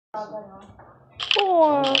Welcome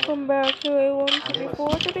back to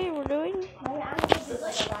A124. Today we're doing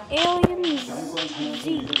Alien Z.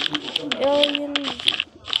 Alien Z.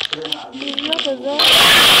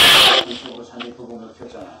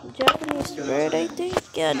 Japanese bird, I think.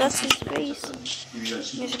 Yeah, that's his face.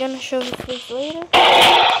 He's gonna show his face later.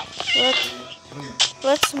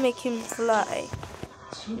 Let's make him fly.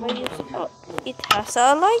 Oh, it has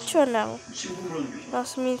a elytra now.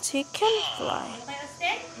 That means he can fly.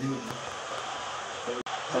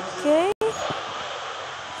 Okay.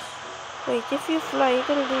 Wait, if you fly, you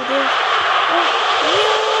can do this. Oh,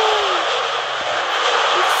 yeah!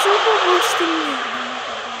 It's super boosting me.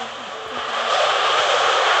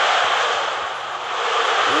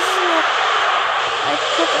 This is not. I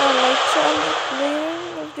put a elytra on the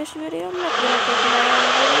layer of this video. I'm not gonna take my own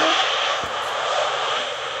video.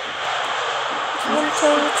 I'm gonna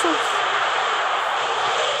tell you the truth.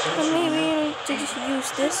 And maybe you need to just use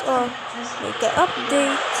this or make an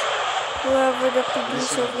update. Whoever the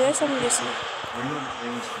producer is, I'm guessing.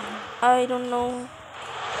 I don't know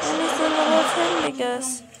anything about him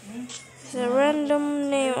because it's a random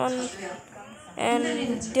name on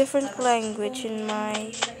and different language in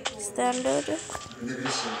my standard.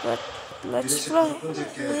 But let's fly.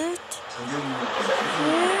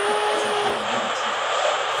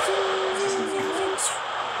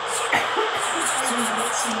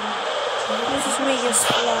 This is me just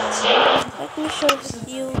fly. Let me show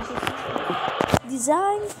you the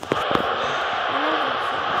design and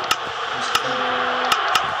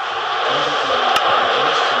everything.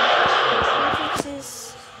 This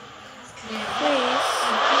is his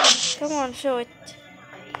face. Come on, show it.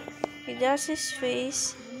 He does his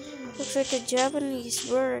face. Looks like a Japanese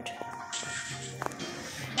bird.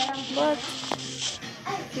 But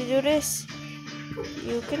if you do this,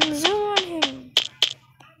 you can zoom on him.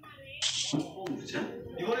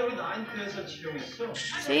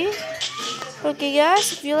 See? Okay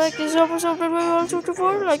guys, if you like this episode of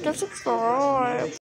A124, like and subscribe.